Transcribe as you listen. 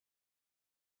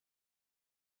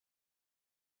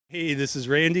Hey, this is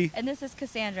Randy. And this is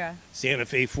Cassandra.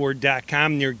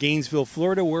 SantaFeFord.com near Gainesville,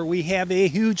 Florida, where we have a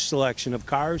huge selection of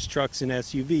cars, trucks, and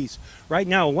SUVs. Right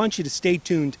now, I want you to stay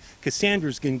tuned.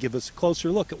 Cassandra's going to give us a closer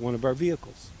look at one of our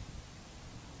vehicles.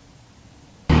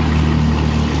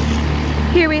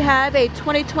 Here we have a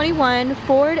 2021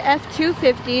 Ford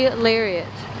F250 Lariat.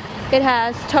 It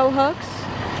has tow hooks,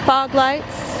 fog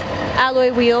lights,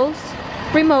 alloy wheels,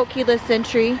 remote keyless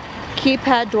entry,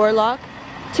 keypad door lock,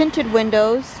 tinted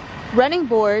windows, running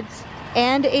boards,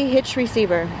 and a hitch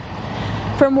receiver.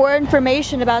 For more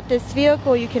information about this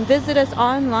vehicle, you can visit us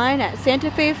online at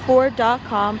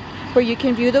SantaFeFord.com, where you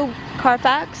can view the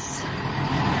Carfax.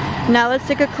 Now let's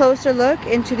take a closer look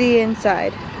into the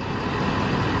inside.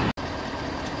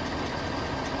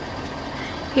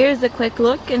 Here's a quick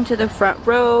look into the front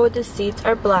row. The seats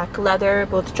are black leather.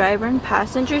 Both driver and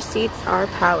passenger seats are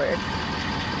powered.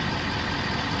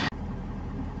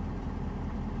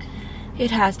 It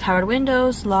has powered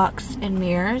windows, locks, and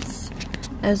mirrors,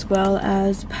 as well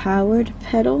as powered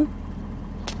pedal.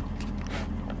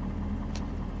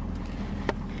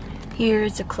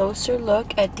 Here's a closer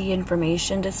look at the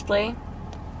information display.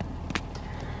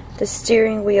 The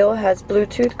steering wheel has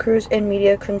Bluetooth, cruise, and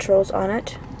media controls on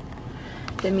it.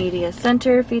 The media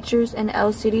center features an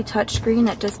LCD touchscreen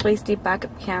that displays the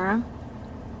backup camera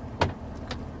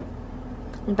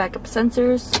and backup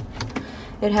sensors.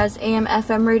 It has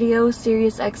AM/FM radio,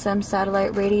 Sirius XM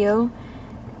satellite radio,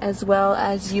 as well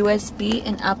as USB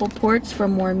and Apple ports for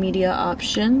more media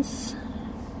options.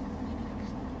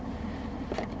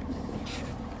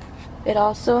 It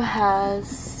also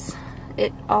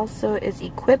is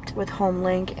equipped with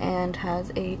HomeLink and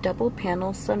has a double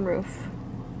panel sunroof.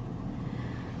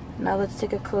 Now let's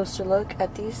take a closer look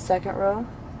at the second row.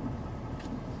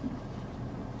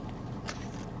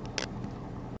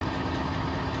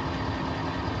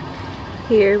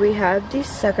 Here we have the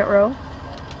second row.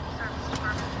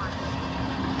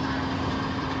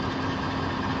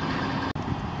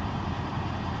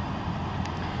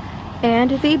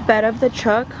 And the bed of the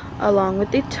truck along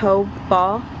with the tow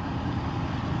ball.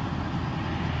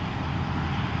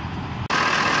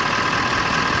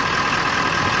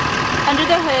 Under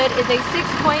the hood is a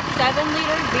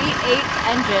 6.7-liter V8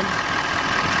 engine.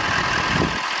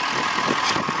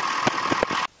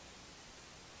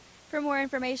 For more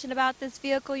information about this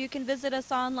vehicle, you can visit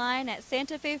us online at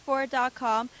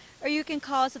SantaFeFord.com, or you can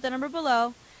call us at the number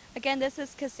below. Again, this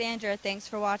is Cassandra. Thanks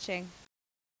for watching.